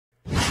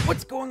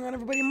What's going on,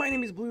 everybody? My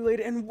name is Blue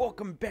Lady, and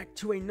welcome back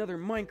to another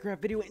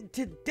Minecraft video. In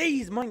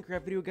today's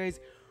Minecraft video, guys,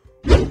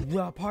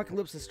 the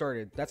apocalypse has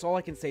started. That's all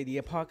I can say. The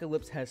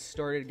apocalypse has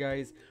started,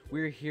 guys.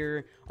 We're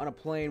here on a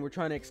plane. We're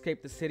trying to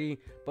escape the city,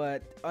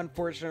 but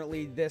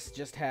unfortunately, this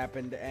just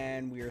happened,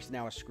 and we are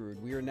now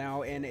screwed. We are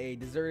now in a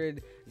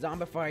deserted,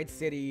 zombified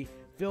city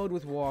filled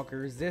with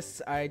walkers.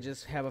 This, I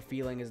just have a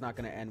feeling, is not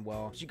going to end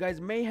well. You guys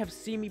may have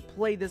seen me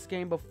play this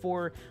game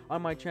before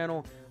on my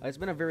channel. It's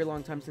been a very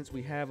long time since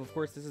we have. Of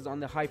course, this is on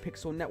the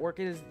HYPIXEL network.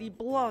 It is the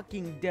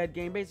Walking Dead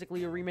game,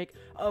 basically a remake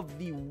of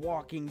The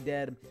Walking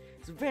Dead.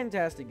 It's a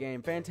fantastic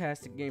game,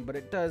 but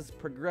it does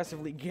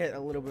progressively get a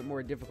little bit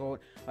more difficult.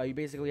 You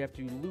basically have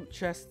to loot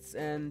chests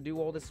and do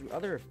all this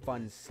other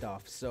fun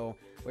stuff. So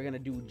we're gonna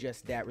do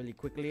just that really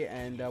quickly,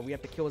 and we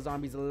have to kill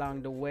zombies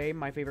along the way.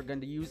 My favorite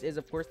gun to use is,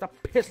 of course, the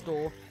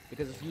pistol,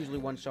 because it's usually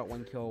one shot,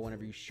 one kill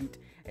whenever you shoot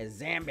a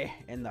zombie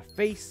in the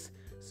face.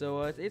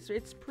 So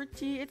it's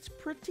pretty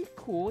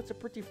cool. It's a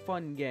pretty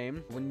fun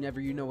game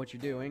whenever you know what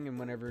you're doing and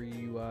whenever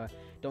you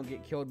don't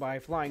get killed by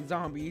flying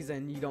zombies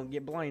and you don't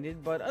get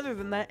blinded. But other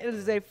than that, it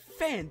is a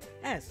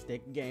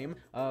fantastic game.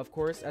 Of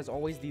course, as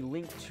always, the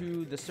link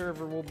to the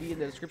server will be in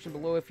the description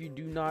below if you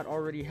do not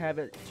already have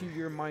it to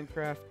your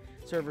Minecraft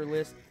server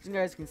list. As you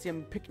guys can see,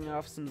 I'm picking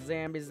off some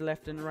zombies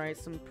left and right.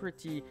 Some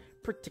pretty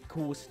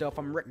cool stuff.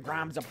 I'm Rick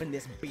Grimes up in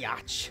this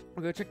biatch.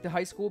 We're gonna check the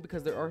high school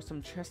because there are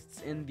some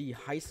chests in the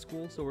high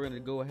school, so we're gonna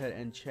go ahead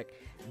and check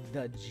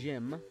the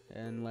gym,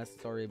 unless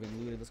it's already been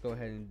looted. Let's go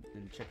ahead and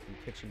check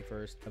the kitchen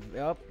first.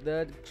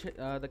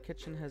 The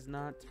kitchen has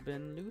not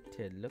been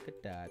looted. Look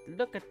at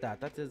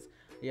that. That is,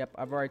 yep,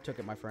 I've already took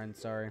it, my friend.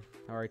 Sorry,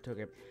 I already took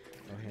it.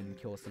 Go ahead and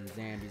kill some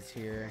zombies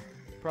here.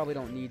 Probably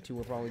don't need to.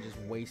 We're probably just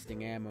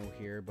wasting ammo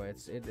here, but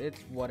it's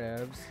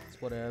whatevs. It's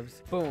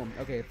whatevs. Boom.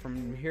 Okay,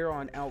 from here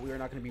on out, we are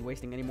not going to be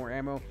wasting any more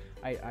ammo.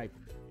 I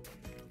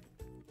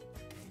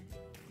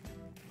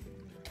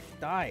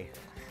die.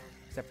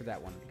 Except for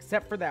that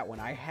one.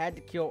 I had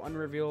to kill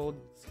unrevealed.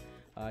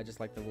 Just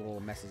like the little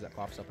message that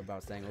pops up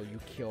about saying, "Oh, you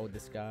killed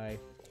this guy."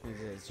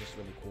 It's just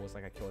really cool. It's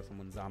like I killed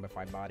someone's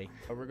zombified body.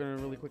 But we're gonna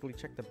really quickly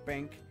check the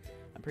bank.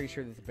 I'm pretty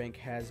sure that the bank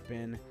has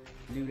been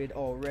looted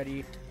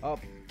already. Oh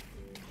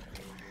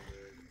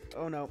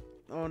no.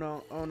 Oh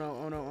no. Oh no.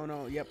 Oh no. Oh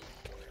no. Yep.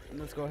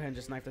 Let's go ahead and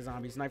just knife the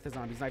zombies. Knife the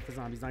zombies. Knife the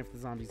zombies. Knife the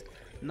zombies.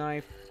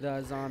 Knife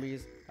the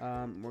zombies.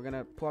 We're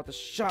gonna pull out the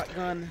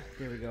shotgun.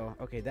 There we go.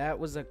 Okay, that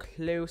was a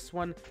close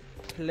one.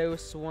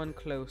 Close one.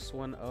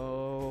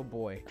 Oh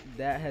boy.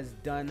 That has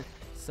done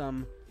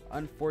some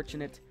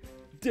unfortunate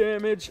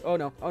damage. Oh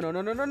no. Oh no.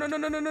 No. No. No. No. No.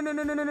 No. No. No.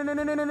 No. No. No. No.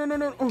 No. No. No. No.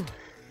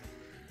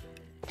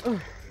 No.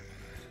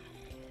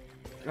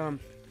 No.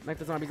 Knife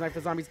the zombies. Knife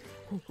the zombies.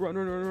 Run.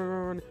 Run. Run.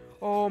 Run. Run.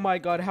 Oh my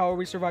god, how are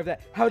we survive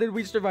that? How did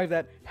we survive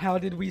that? How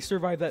did we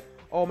survive that?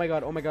 Oh my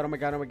god, oh my god, oh my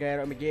god, oh my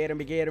god, oh my god, oh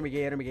my god, oh my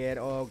god, oh my god.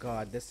 Oh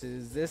god, this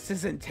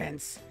is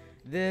intense.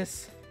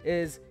 This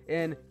is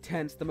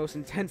intense. The most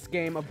intense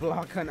game of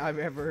Block Hunt I've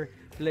ever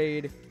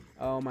played.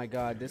 Oh my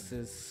god, this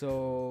is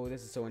so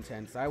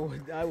intense. I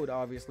would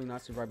obviously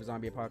not survive a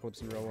zombie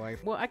apocalypse in real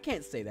life. Well, I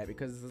can't say that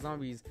because the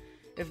zombies,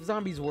 if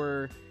zombies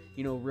were,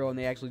 you know, real and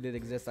they actually did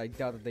exist, I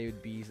doubt that they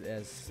would be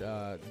as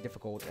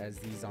difficult as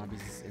these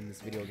zombies in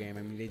this video game.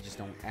 I mean, they just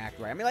don't act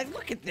right. I mean, like,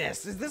 look at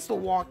this. Is this The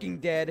Walking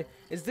Dead?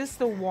 Is this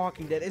The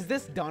Walking Dead? Is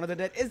this Dawn of the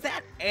Dead? Is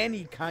that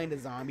any kind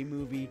of zombie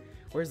movie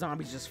where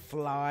zombies just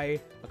fly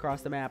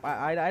across the map?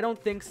 I don't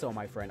think so,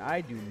 my friend.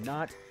 I do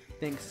not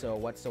think so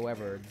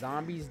whatsoever.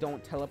 Zombies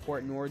don't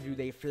teleport, nor do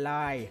they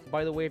fly.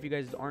 By the way, if you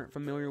guys aren't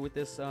familiar with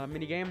this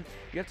mini game,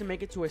 you have to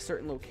make it to a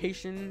certain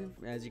location.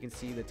 As you can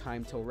see, the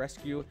time till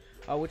rescue,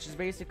 which is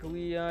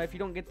basically if you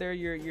don't get there,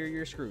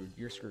 you're screwed.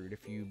 You're screwed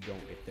if you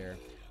don't get there.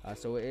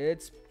 So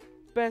it's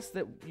best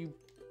that you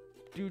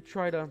do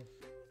try to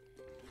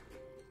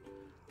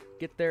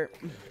get there.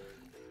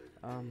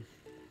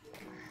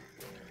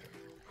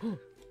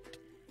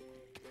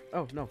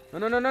 Oh no.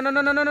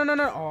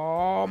 No.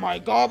 Oh my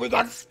god, we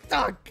got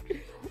stuck.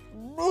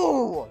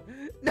 No.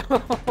 How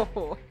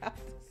does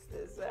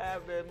this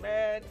happen,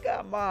 man?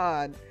 Come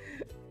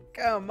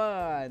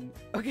on.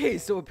 Okay,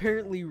 so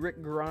apparently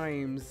Rick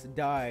Grimes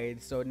died,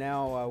 so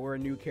now we're a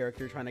new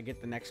character trying to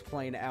get the next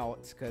plane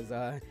out, because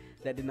that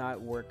did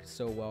not work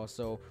so well.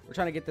 So we're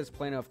trying to get this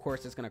plane out. Of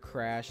course, it's gonna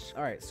crash.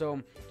 Alright,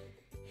 so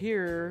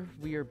here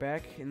we are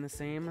back in the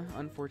same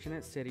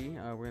unfortunate city.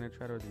 We're gonna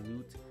try to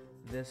loot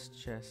this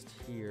chest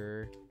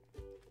here.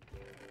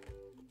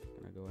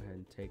 Gonna go ahead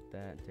and take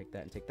that.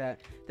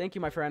 Thank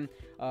you, my friend.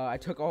 I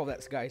took all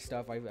that guy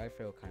stuff. I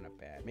feel kind of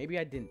bad. Maybe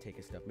I didn't take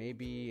his stuff.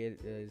 Maybe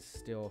it is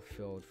still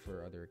filled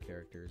for other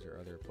characters or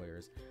other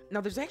players. Now,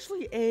 there's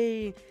actually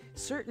a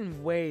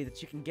certain way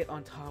that you can get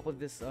on top of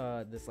this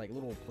this like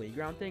little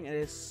playground thing, and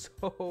it is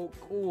so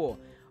cool.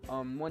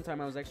 One time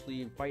I was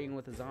actually fighting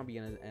with a zombie,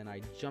 and I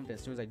jumped. As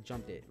soon as I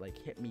jumped, it like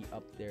hit me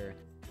up there.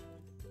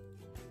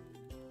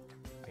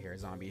 I hear a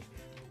zombie.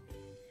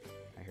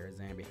 I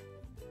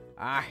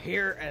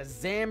hear a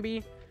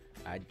zombie.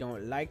 I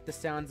don't like the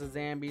sounds of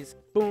zombies.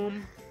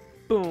 Boom,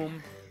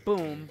 boom,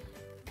 boom.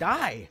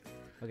 Die.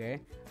 Okay,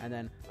 and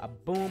then a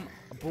boom,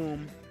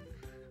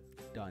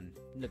 done.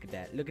 Look at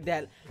that. Look at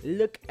that.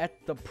 Look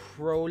at the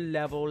pro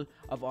level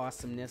of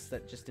awesomeness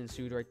that just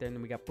ensued right there. And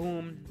then we got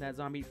boom, that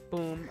zombie,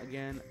 boom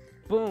again,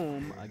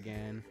 boom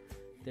again.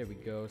 There we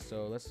go.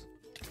 So let's.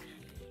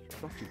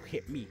 Don't you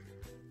hit me.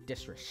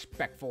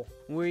 Disrespectful.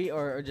 We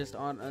are just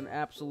on an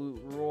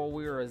absolute roll.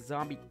 We are a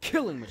zombie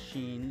killing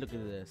machine. Look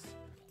at this.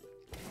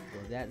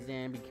 Kill that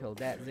zombie. Kill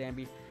that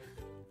zombie.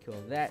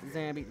 Kill that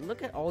zombie.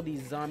 Look at all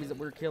these zombies that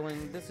we're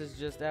killing. This is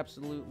just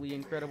absolutely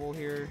incredible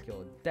here.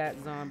 Kill that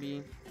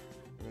zombie.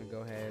 I'm gonna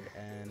go ahead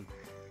and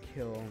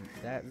kill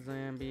that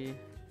zombie.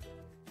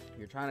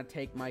 You're trying to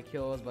take my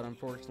kills, but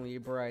unfortunately,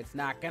 bro, it's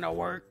not gonna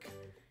work.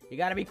 You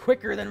gotta be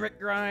quicker than Rick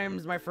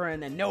Grimes, my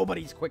friend, and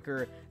nobody's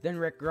quicker than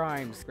Rick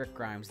Grimes. Rick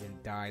Grimes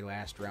didn't die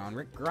last round.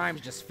 Rick Grimes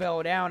just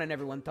fell down and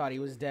everyone thought he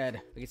was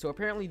dead. Okay, so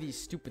apparently these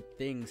stupid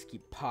things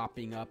keep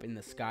popping up in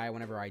the sky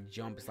whenever I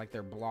jump. It's like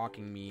they're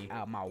blocking me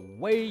out my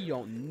way. You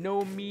don't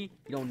know me.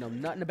 You don't know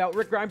nothing about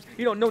Rick Grimes.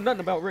 You don't know nothing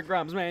about Rick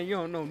Grimes, man. You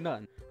don't know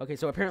nothing. Okay,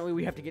 so apparently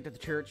we have to get to the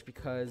church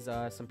because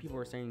some people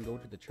are saying go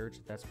to the church.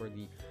 That's where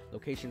the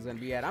location's gonna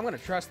be at. I'm gonna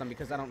trust them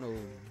because I don't know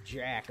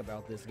jack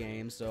about this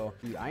game. So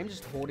dude, I'm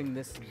just holding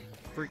this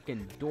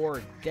freaking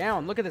door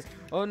down. Look at this.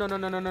 Oh no no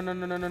no no no no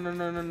no no no no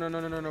no no no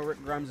no no no.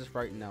 Rick Grimes is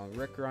frightened now.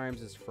 Rick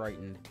Grimes is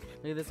frightened.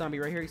 Look at this zombie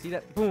right here. You see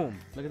that? Boom.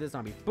 Look at this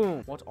zombie.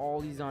 Boom. Watch all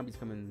these zombies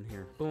come in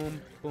here.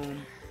 Boom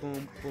boom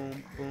boom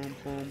boom boom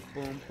boom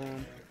boom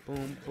boom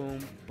boom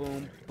boom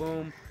boom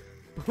boom.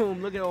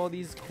 Boom, look at all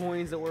these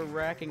coins that we're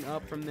racking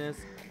up from this.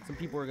 Some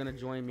people are gonna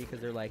join me because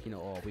they're like, you know,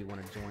 oh, we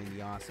want to join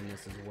the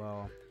awesomeness as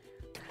well.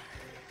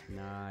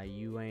 Nah,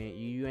 you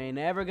ain't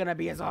ever gonna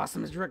be as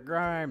awesome as Rick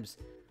Grimes.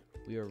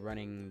 We are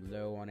running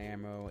low on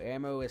ammo.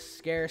 Ammo is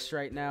scarce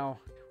right now.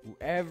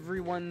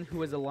 Everyone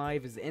who is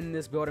alive is in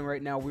this building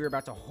right now. We're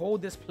about to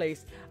hold this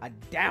place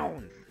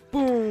down.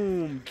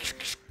 Boom,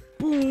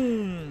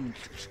 boom,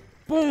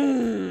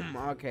 boom.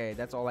 Okay,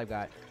 that's all I've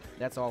got.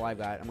 That's all I've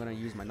got. I'm gonna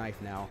use my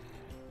knife now.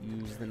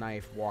 Use the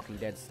knife, Walking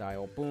Dead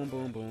style. Boom,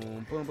 boom, boom,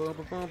 boom, boom, boom,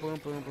 boom, boom,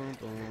 boom, boom,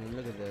 boom.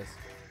 Look at this.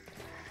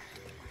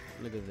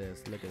 Look at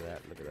this. Look at that.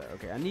 Look at that.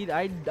 Okay,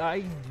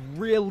 I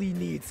really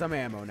need some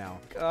ammo now.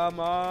 Come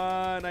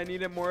on, I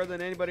need it more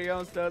than anybody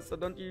else does. So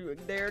don't you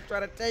dare try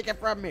to take it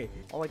from me.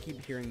 All I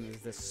keep hearing is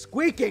this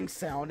squeaking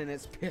sound, and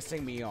it's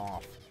pissing me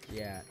off.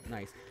 Yeah,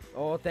 nice.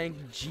 Oh,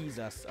 thank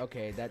Jesus.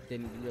 Okay, that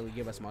didn't really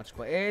give us much,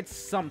 but it's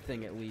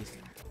something at least.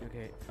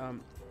 Okay.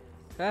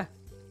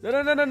 No,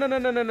 no, no, no, no, no,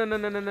 no, no, no,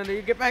 no, no, no,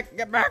 no, get back,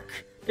 get back,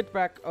 get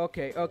back.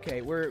 Okay,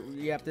 okay,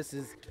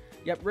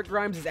 yep, Rick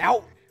Grimes is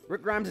out.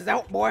 Rick Grimes is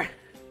out, boy.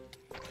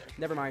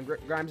 Never mind,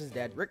 Rick Grimes is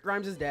dead. Rick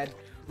Grimes is dead.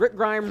 Rick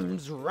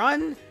Grimes,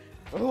 run.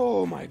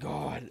 Oh my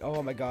God,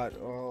 oh my God,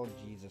 oh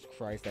Jesus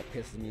Christ, that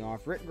pisses me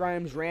off. Rick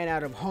Grimes ran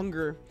out of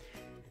hunger,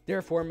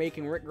 therefore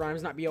making Rick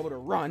Grimes not be able to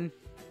run.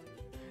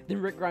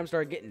 Then Rick Grimes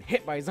started getting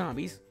hit by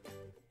zombies,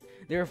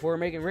 therefore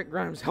making Rick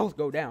Grimes' health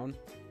go down.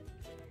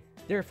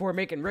 Therefore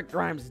making Rick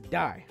Grimes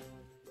die.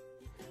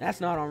 That's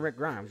not on Rick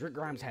Grimes. Rick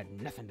Grimes had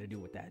nothing to do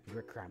with that.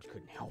 Rick Grimes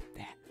couldn't help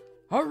that.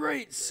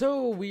 Alright,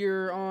 so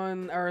we're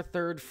on our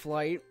third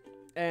flight.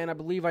 And I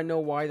believe I know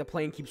why the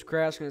plane keeps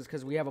crashing. Is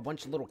because we have a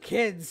bunch of little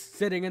kids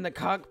sitting in the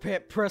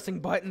cockpit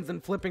pressing buttons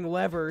and flipping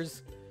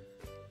levers.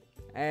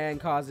 And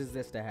causes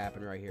this to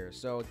happen right here.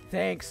 So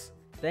thanks.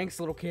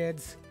 Thanks, little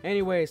kids.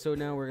 Anyway, so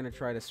now we're gonna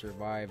try to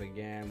survive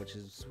again, which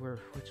we're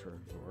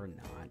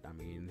not. I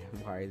mean,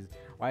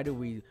 why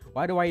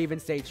do I even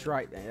say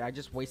try? I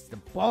just wasted a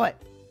bullet.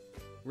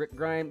 Rick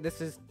Grimes,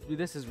 this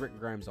is Rick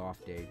Grimes'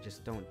 off day.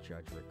 Just don't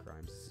judge Rick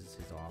Grimes. This is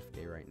his off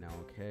day right now,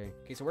 okay?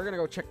 Okay, so we're gonna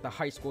go check the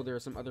high school. There are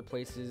some other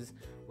places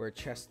where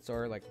chests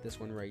are, like this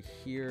one right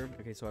here.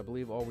 Okay, so I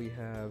believe all we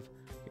have.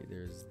 Okay,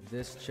 there's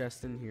this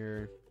chest in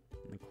here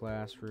in the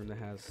classroom that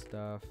has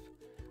stuff.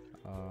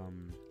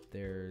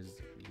 There's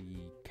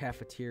the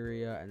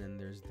cafeteria, and then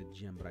there's the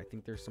gym, but I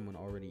think there's someone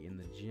already in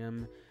the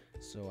gym,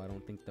 so I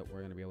don't think that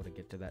we're going to be able to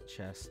get to that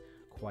chest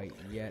quite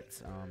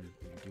yet.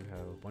 We do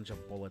have a bunch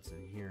of bullets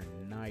in here.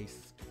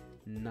 Nice,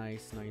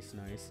 nice, nice,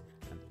 nice.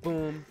 And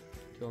boom,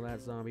 kill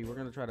that zombie. We're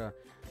going to try to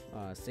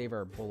save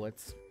our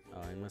bullets,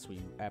 unless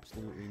we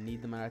absolutely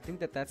need them, and I think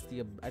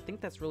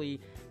that's really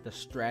the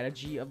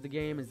strategy of the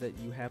game, is that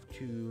you have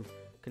to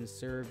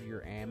conserve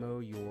your ammo,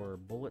 your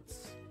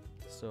bullets.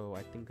 So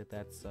I think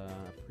that's a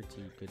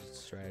pretty good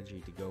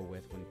strategy to go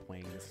with when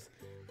playing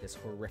this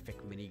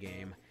horrific mini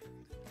game.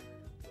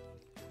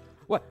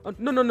 What? Oh,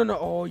 no, no, no, no!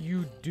 Oh,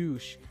 you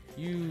douche!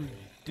 You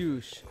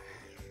douche!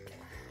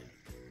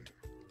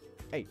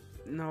 Hey,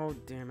 no,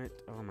 damn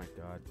it! Oh my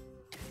God!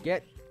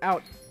 Get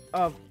out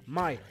of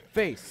my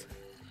face!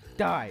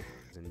 Die!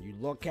 And you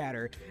look at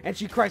her, and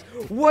she cries.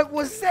 What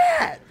was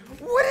that?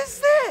 What is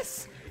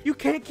this? You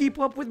can't keep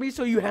up with me,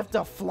 so you have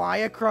to fly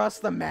across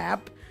the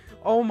map.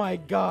 Oh my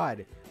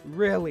God,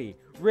 really,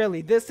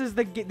 this is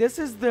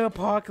the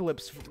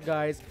apocalypse,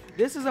 guys.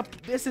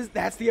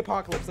 That's the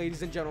apocalypse,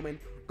 ladies and gentlemen.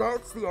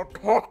 That's the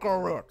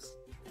apocalypse.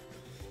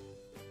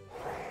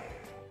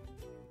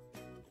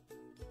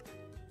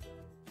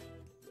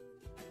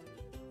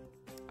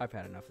 I've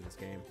had enough of this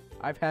game.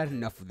 I've had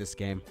enough of this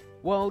game.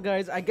 Well,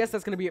 guys, I guess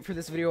that's gonna be it for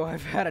this video.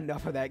 I've had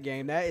enough of that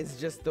game. That is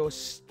just the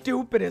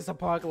stupidest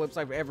apocalypse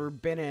I've ever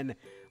been in.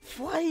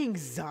 Flying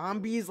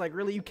zombies, like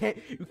really, you can't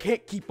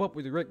keep up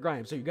with Rick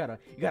Grimes. So you gotta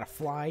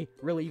fly.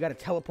 Really, you gotta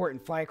teleport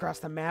and fly across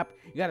the map.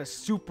 You gotta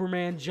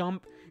Superman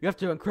jump. You have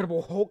to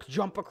Incredible Hulk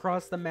jump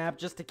across the map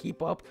just to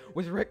keep up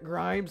with Rick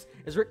Grimes.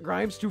 Is Rick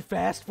Grimes too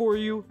fast for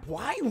you?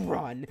 Why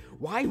run?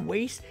 Why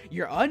waste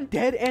your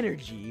undead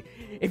energy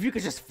if you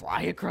could just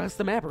fly across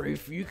the map, or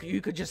if you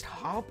could just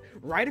hop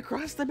right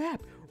across the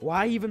map?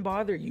 Why even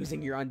bother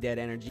using your undead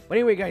energy? But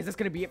anyway, guys, that's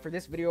gonna be it for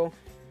this video.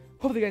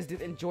 Hopefully you guys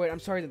did enjoy it. I'm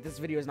sorry that this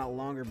video is not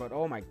longer, but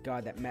oh my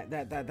god, that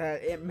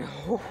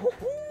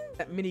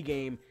mini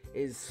game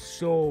is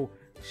so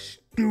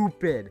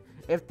stupid.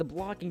 If The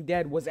Walking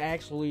Dead was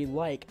actually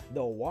like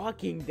The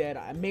Walking Dead,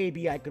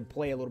 maybe I could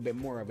play a little bit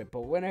more of it.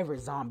 But whenever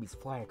zombies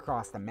fly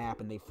across the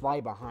map and they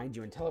fly behind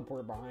you and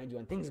teleport behind you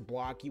and things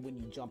block you when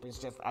you jump, it's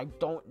just, I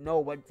don't know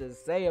what to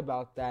say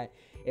about that.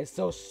 It's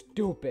so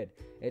stupid.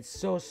 It's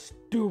so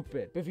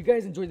stupid. But if you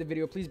guys enjoyed the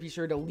video, please be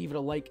sure to leave it a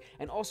like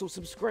and also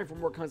subscribe for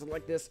more content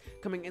like this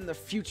coming in the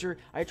future.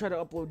 I try to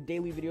upload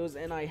daily videos,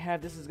 and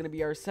this is going to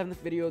be our 7th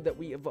video that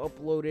we have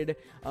uploaded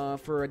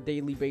for a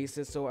daily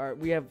basis. So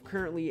we have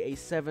currently a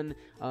 7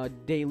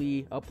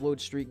 daily upload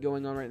streak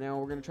going on right now.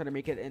 We're going to try to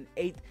make it an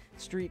 8th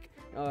streak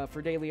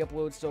for daily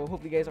uploads, so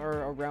hopefully you guys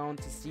are around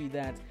to see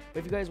that. But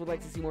if you guys would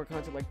like to see more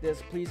content like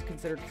this, please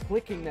consider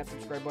clicking that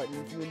subscribe button.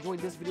 If you enjoyed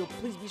this video,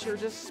 please be sure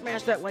to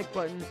smash that like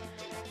button.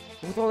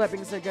 With all that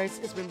being said, guys,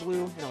 it's been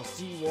Blue, and I'll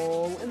see you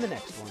all in the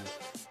next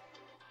one.